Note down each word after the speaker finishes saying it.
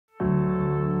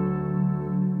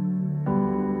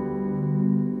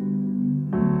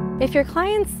If your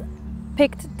clients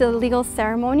picked the legal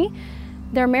ceremony,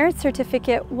 their marriage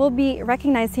certificate will be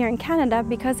recognized here in Canada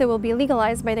because it will be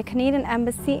legalized by the Canadian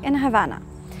Embassy in Havana.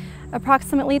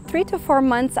 Approximately 3 to 4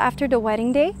 months after the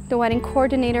wedding day, the wedding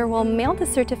coordinator will mail the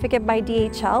certificate by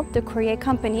DHL, the courier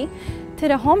company, to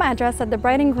the home address that the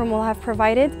bride and groom will have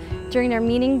provided during their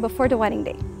meeting before the wedding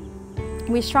day.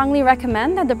 We strongly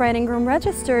recommend that the bride and groom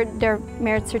register their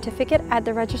marriage certificate at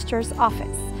the registrar's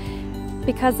office.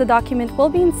 Because the document will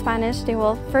be in Spanish, they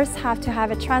will first have to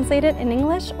have it translated in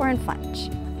English or in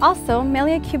French. Also,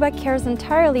 MELIA Cuba cares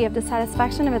entirely of the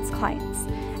satisfaction of its clients.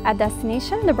 At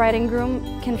destination, the bride and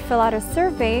groom can fill out a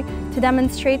survey to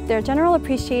demonstrate their general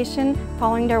appreciation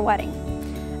following their wedding.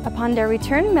 Upon their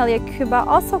return, MELIA Cuba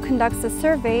also conducts a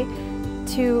survey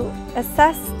to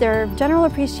assess their general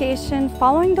appreciation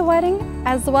following the wedding,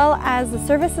 as well as the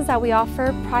services that we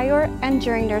offer prior and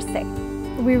during their stay.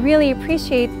 We really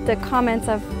appreciate the comments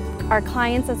of our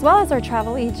clients as well as our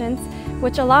travel agents,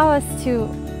 which allow us to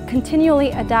continually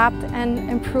adapt and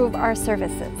improve our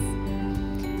services.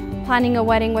 Planning a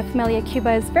wedding with MELIA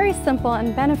Cuba is very simple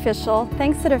and beneficial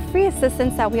thanks to the free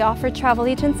assistance that we offer travel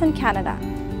agents in Canada.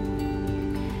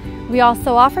 We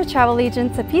also offer travel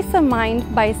agents a peace of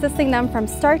mind by assisting them from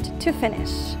start to finish.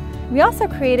 We also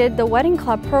created the Wedding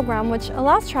Club program, which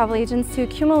allows travel agents to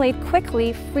accumulate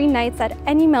quickly free nights at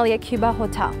any MELIA Cuba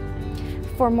hotel.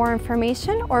 For more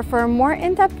information or for a more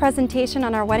in-depth presentation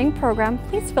on our wedding program,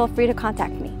 please feel free to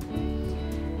contact me.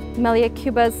 MELIA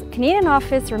Cuba's Canadian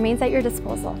office remains at your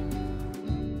disposal.